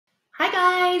Hi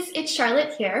guys, it's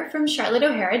Charlotte here from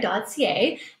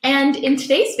charlotteohara.ca, and in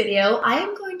today's video I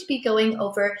am going to be going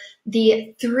over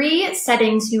the 3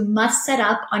 settings you must set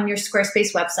up on your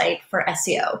Squarespace website for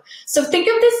SEO. So think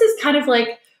of this as kind of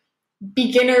like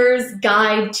beginner's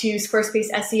guide to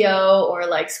Squarespace SEO or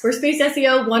like Squarespace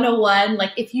SEO 101.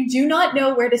 Like if you do not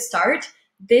know where to start,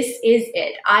 this is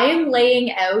it. I am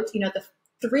laying out, the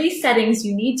 3 settings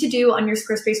you need to do on your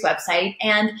Squarespace website.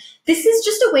 And this is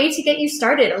just a way to get you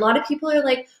started. A lot of people are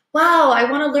like, wow, I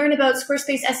want to learn about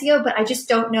Squarespace SEO, but I just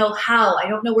don't know how. I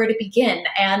don't know where to begin.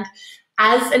 And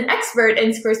as an expert in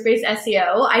Squarespace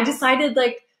SEO, I decided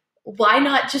why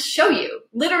not just show you,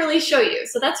 literally show you.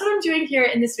 So that's what I'm doing here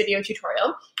in this video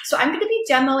tutorial. So I'm going to be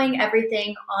demoing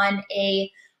everything on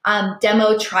a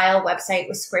demo trial website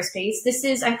with Squarespace. This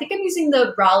is, I think I'm using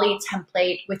the Raleigh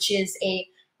template, which is a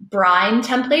Brine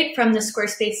template from the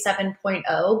Squarespace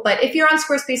 7.0. But if you're on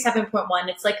Squarespace 7.1,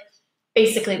 it's like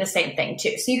basically the same thing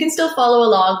too. So you can still follow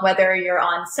along whether you're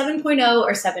on 7.0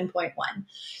 or 7.1.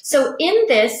 So in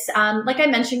this, like I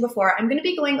mentioned before, I'm going to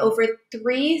be going over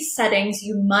 3 settings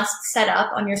you must set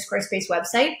up on your Squarespace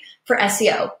website for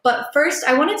SEO. But first,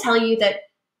 I want to tell you that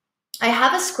I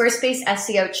have a Squarespace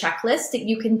SEO checklist that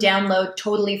you can download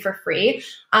totally for free.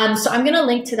 So I'm going to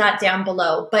link to that down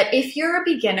below. But if you're a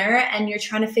beginner and you're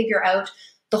trying to figure out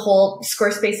the whole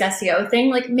Squarespace SEO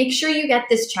thing, make sure you get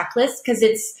this checklist because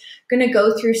it's going to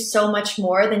go through so much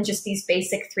more than just these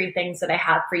basic 3 things that I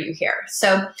have for you here.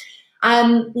 So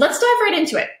let's dive right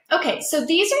into it. Okay, so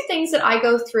these are things that I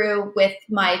go through with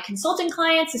my consulting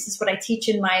clients. This is what I teach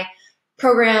in my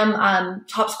program,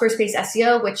 Top Squarespace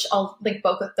SEO, which I'll link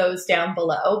both of those down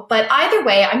below. But either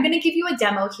way, I'm going to give you a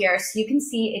demo here so you can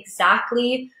see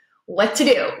exactly what to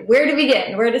do, where to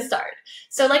begin, where to start.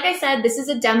 So like I said, this is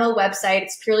a demo website.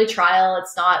 It's purely trial.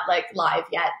 It's not live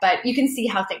yet, but you can see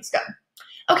how things go.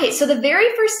 Okay, so the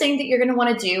very first thing that you're going to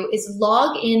want to do is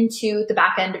log into the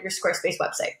back end of your Squarespace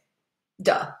website.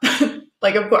 Duh.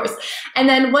 Of course. And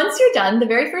then once you're done, the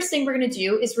very first thing we're going to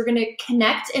do is we're going to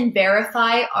connect and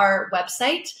verify our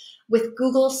website with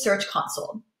Google Search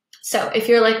Console. So if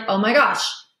you're like, oh my gosh,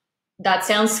 that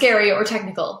sounds scary or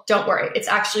technical, don't worry. It's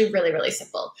actually really, really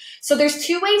simple. So there's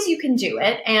 2 ways you can do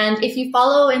it. And if you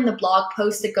follow in the blog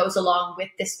post that goes along with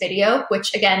this video,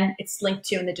 which again, it's linked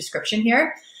to in the description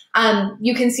here,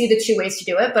 you can see the 2 ways to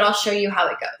do it, but I'll show you how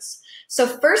it goes. So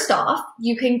first off,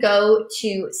 you can go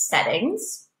to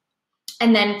Settings,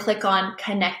 and then click on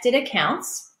Connected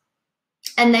Accounts.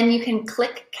 And then you can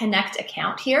click Connect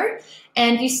Account here.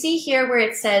 And you see here where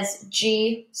it says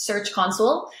G Search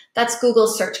Console, that's Google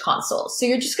Search Console. So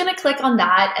you're just gonna click on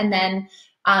that and then,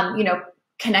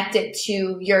 connect it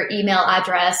to your email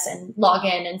address and log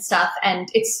in and stuff. And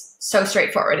it's so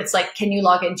straightforward. It's like, can you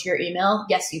log into your email?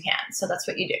 Yes, you can. So that's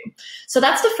what you do. So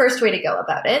that's the first way to go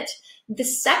about it. The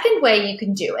second way you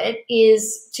can do it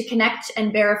is to connect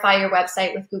and verify your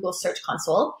website with Google Search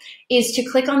Console is to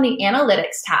click on the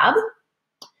Analytics tab.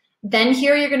 Then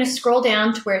here you're going to scroll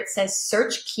down to where it says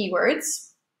Search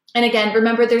Keywords. And again,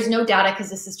 remember there's no data because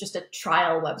this is just a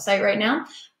trial website right now.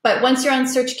 But once you're on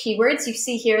Search Keywords, you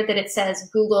see here that it says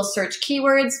Google Search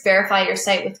Keywords, verify your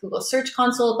site with Google Search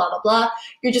Console, blah, blah, blah.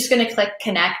 You're just going to click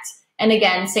Connect. And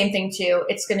again, same thing too.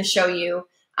 It's going to show you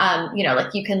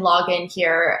you can log in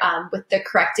here with the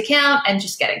correct account and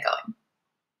just get it going.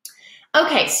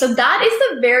 Okay, so that is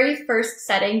the very first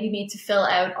setting you need to fill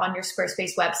out on your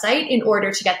Squarespace website in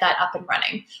order to get that up and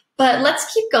running. But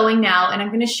let's keep going now, and I'm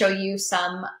going to show you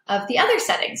some of the other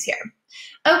settings here.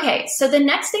 Okay, so the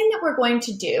next thing that we're going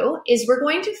to do is we're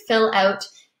going to fill out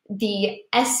the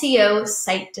SEO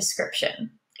site description.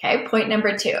 Okay, point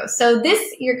number 2. So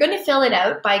this, you're going to fill it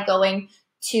out by going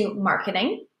to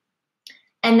Marketing,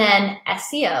 and then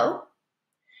SEO.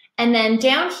 And then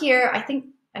down here, I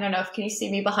don't know if can you see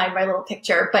me behind my little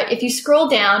picture, but if you scroll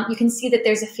down, you can see that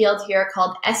there's a field here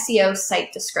called SEO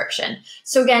site description.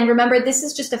 So again, remember, this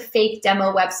is just a fake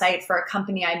demo website for a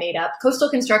company I made up. Coastal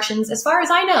Constructions, as far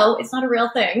as I know, it's not a real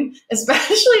thing,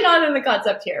 especially not in the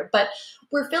concept here, but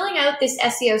we're filling out this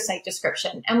SEO site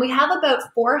description, and we have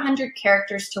about 400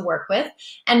 characters to work with.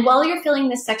 And while you're filling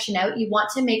this section out, you want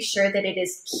to make sure that it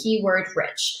is keyword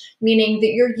rich, meaning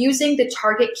that you're using the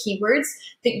target keywords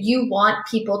that you want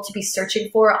people to be searching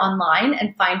for online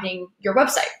and finding your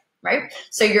website, right?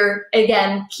 So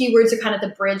again, keywords are kind of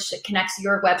the bridge that connects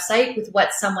your website with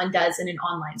what someone does in an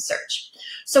online search.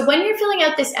 So when you're filling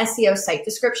out this SEO site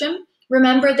description,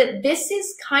 remember that this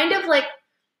is kind of like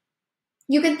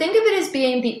You can think of it as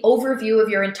being the overview of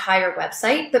your entire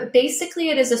website, but basically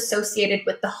it is associated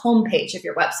with the homepage of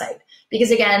your website.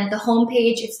 Because again, the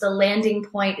homepage, it's the landing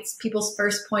point, it's people's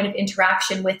first point of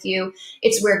interaction with you.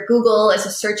 It's where Google as a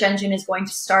search engine is going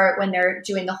to start when they're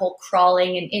doing the whole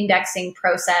crawling and indexing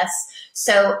process.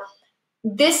 So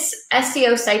this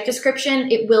SEO site description,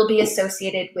 it will be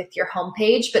associated with your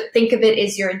homepage, but think of it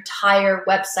as your entire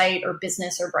website or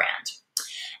business or brand.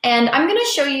 And I'm going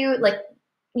to show you, like,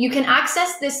 you can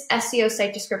access this SEO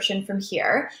site description from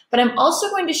here, but I'm also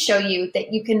going to show you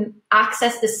that you can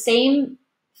access the same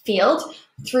field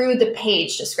through the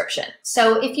page description.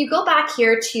 So if you go back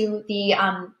here to the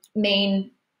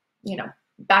main,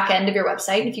 back end of your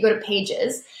website, if you go to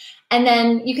pages, and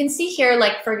then you can see here,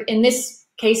 like in this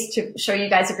case, to show you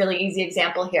guys a really easy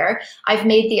example here, I've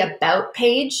made the about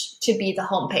page to be the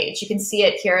home page. You can see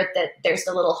it here that there's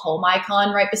the little home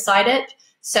icon right beside it.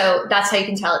 So that's how you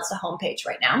can tell it's the home page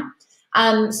right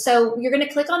now. So you're going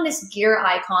to click on this gear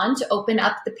icon to open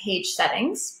up the page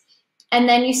settings. And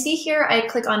then you see here, I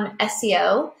click on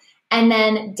SEO, and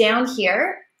then down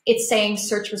here, it's saying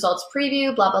search results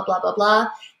preview, blah, blah, blah, blah, blah.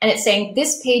 And it's saying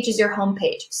this page is your home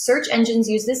page. Search engines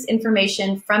use this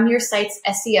information from your site's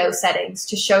SEO settings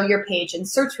to show your page in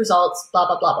search results, blah,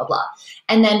 blah, blah, blah, blah.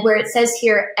 And then where it says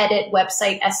here, edit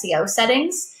website SEO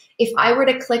settings, if I were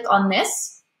to click on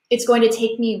this, it's going to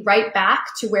take me right back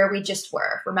to where we just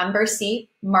were. Remember, see,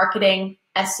 marketing,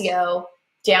 SEO,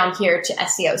 down here to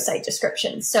SEO site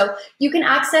description. So you can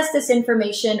access this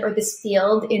information or this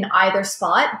field in either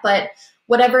spot, but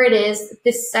whatever it is,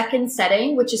 this second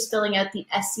setting, which is filling out the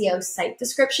SEO site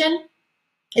description,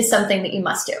 is something that you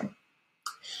must do.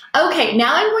 Okay,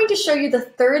 now I'm going to show you the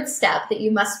third step that you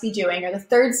must be doing, or the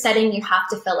third setting you have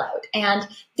to fill out. And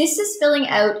this is filling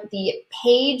out the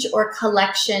page or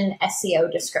collection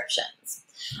SEO descriptions.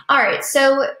 All right,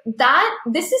 so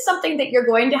this is something that you're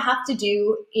going to have to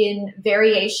do in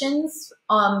variations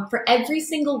for every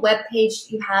single web page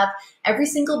that you have, every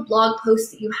single blog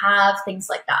post that you have, things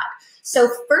like that. So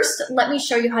first, let me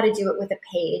show you how to do it with a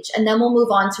page, and then we'll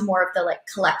move on to more of the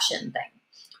collection thing.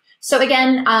 So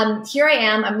again, here I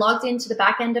am, I'm logged into the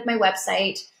back end of my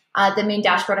website, the main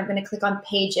dashboard. I'm going to click on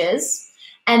pages.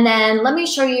 And then let me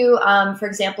show you, for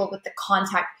example, with the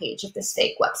contact page of this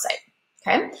fake website.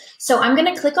 Okay, so I'm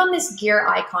going to click on this gear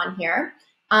icon here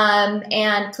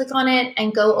and click on it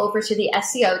and go over to the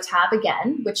SEO tab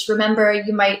again, which remember,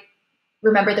 you might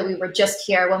remember that we were just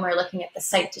here when we were looking at the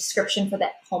site description for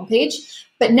that homepage.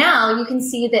 But now you can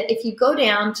see that if you go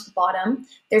down to the bottom,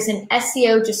 there's an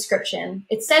SEO description.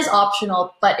 It says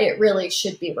optional, but it really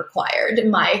should be required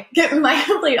in my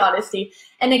complete honesty.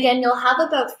 And again, you'll have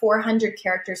about 400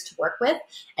 characters to work with,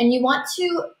 and you want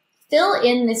to fill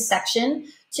in this section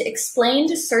to explain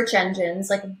to search engines,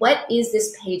 like, what is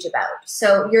this page about?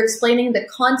 So you're explaining the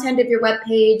content of your web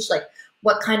page, like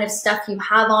what kind of stuff you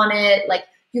have on it. Like,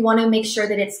 you want to make sure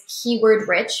that it's keyword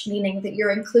rich, meaning that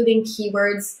you're including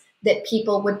keywords that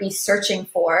people would be searching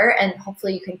for, and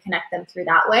hopefully you can connect them through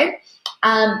that way.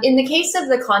 In the case of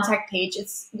the contact page,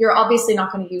 you're obviously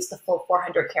not going to use the full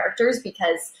 400 characters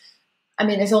because, I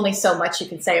mean, there's only so much you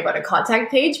can say about a contact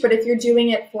page. But if you're doing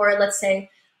it for, let's say,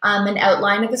 an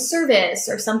outline of a service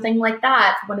or something like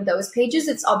that, one of those pages,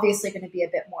 it's obviously going to be a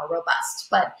bit more robust.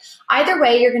 But either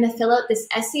way, you're going to fill out this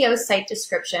SEO site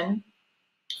description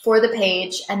for the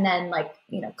page and then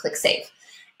click save.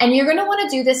 And you're going to want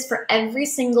to do this for every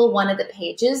single one of the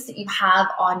pages that you have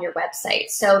on your website.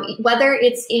 So whether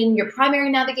it's in your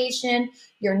primary navigation,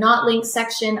 your not linked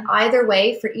section, either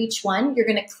way, for each one, you're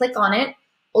going to click on it,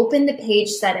 open the page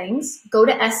settings, go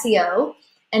to SEO,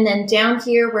 and then down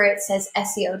here where it says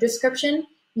SEO description,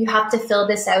 you have to fill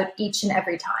this out each and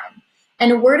every time.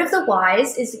 And a word of the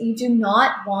wise is that you do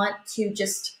not want to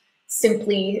just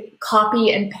simply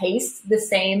copy and paste the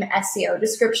same SEO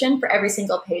description for every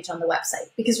single page on the website.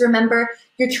 Because remember,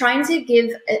 you're trying to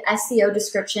give an SEO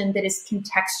description that is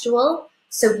contextual,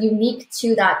 so unique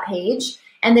to that page,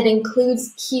 and that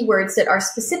includes keywords that are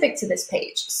specific to this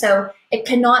page. So it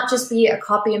cannot just be a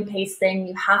copy and paste thing.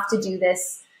 You have to do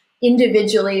this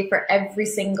individually for every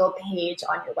single page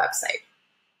on your website.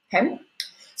 Okay?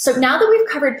 So now that we've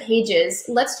covered pages,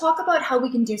 let's talk about how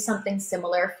we can do something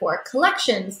similar for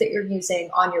collections that you're using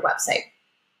on your website.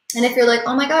 And if you're like,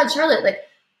 oh my God, Charlotte, like,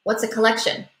 what's a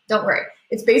collection? Don't worry.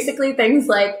 It's basically things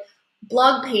like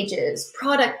blog pages,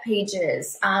 product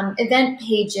pages, event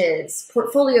pages,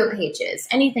 portfolio pages,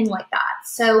 anything like that.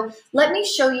 So let me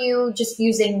show you just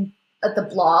using the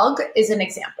blog is an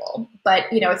example, but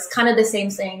it's kind of the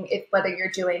same thing whether you're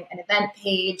doing an event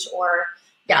page or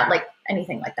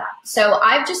anything like that. So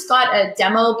I've just got a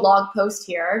demo blog post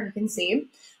here, you can see.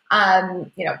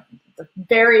 The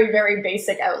very, very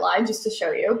basic outline just to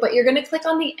show you, but you're going to click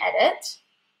on the edit,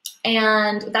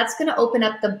 and that's going to open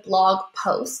up the blog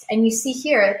post. And you see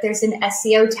here, there's an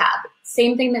SEO tab.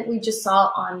 Same thing that we just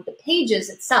saw on the pages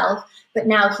itself, but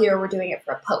now here we're doing it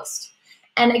for a post.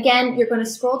 And again, you're going to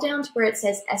scroll down to where it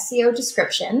says SEO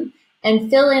description and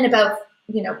fill in about,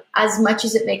 as much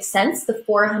as it makes sense, the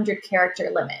 400 character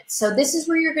limit. So this is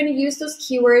where you're going to use those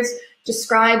keywords,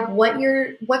 describe what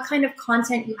kind of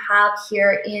content you have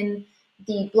here in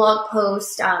the blog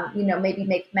post, maybe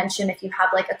make mention if you have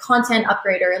like a content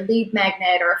upgrade or a lead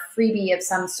magnet or a freebie of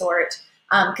some sort,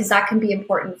 because that can be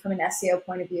important from an SEO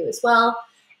point of view as well.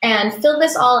 And fill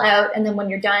this all out, and then when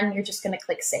you're done, you're just going to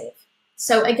click save.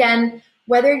 So again,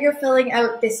 whether you're filling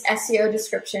out this SEO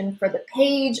description for the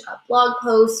page, a blog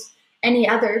post, any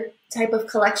other type of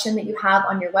collection that you have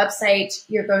on your website,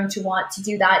 you're going to want to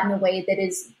do that in a way that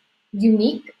is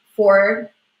unique for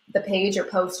the page or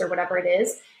post or whatever it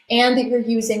is, and that you're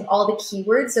using all the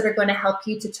keywords that are going to help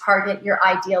you to target your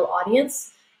ideal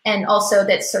audience, and also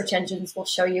that search engines will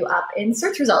show you up in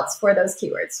search results for those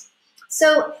keywords.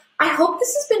 So I hope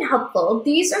this has been helpful.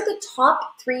 These are the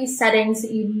top 3 settings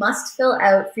that you must fill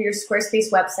out for your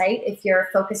Squarespace website if you're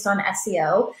focused on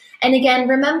SEO. And again,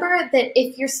 remember that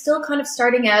if you're still kind of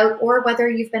starting out, or whether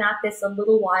you've been at this a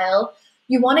little while,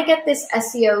 you want to get this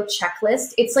SEO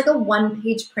checklist. It's like a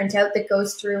 1-page printout that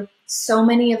goes through so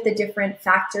many of the different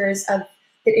factors that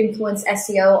influence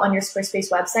SEO on your Squarespace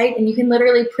website. And you can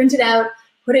literally print it out,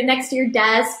 put it next to your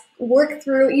desk, work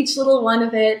through each little one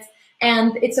of it.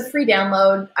 And it's a free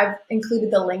download. I've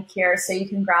included the link here so you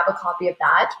can grab a copy of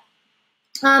that.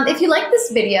 If you like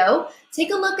this video,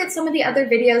 take a look at some of the other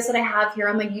videos that I have here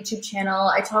on my YouTube channel.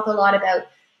 I talk a lot about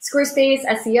Squarespace,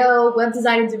 SEO, web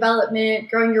design and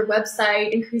development, growing your website,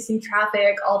 increasing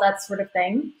traffic, all that sort of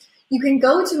thing. You can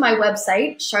go to my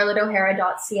website,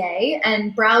 charlotteohara.ca,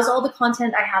 and browse all the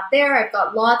content I have there. I've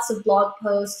got lots of blog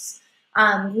posts,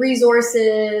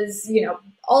 resources,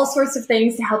 all sorts of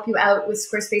things to help you out with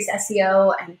Squarespace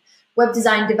SEO and web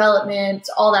design development,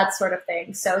 all that sort of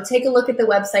thing. So take a look at the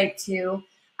website too.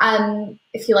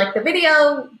 If you like the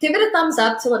video, give it a thumbs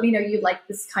up to let me know you like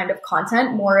this kind of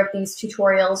content, more of these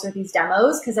tutorials or these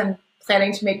demos, because I'm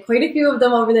planning to make quite a few of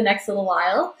them over the next little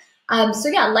while. So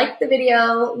yeah, like the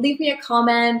video, leave me a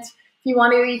comment. If you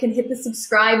want to, you can hit the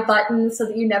subscribe button so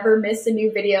that you never miss a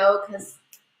new video, because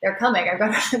they're coming. I've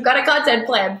got a content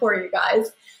plan for you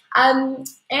guys. And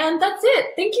that's it.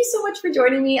 Thank you so much for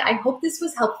joining me. I hope this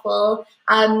was helpful.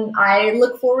 I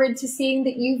look forward to seeing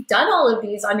that you've done all of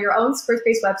these on your own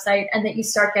Squarespace website and that you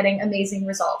start getting amazing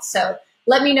results. So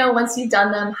let me know once you've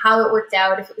done them, how it worked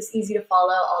out, if it was easy to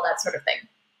follow, all that sort of thing.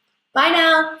 Bye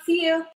now. See you.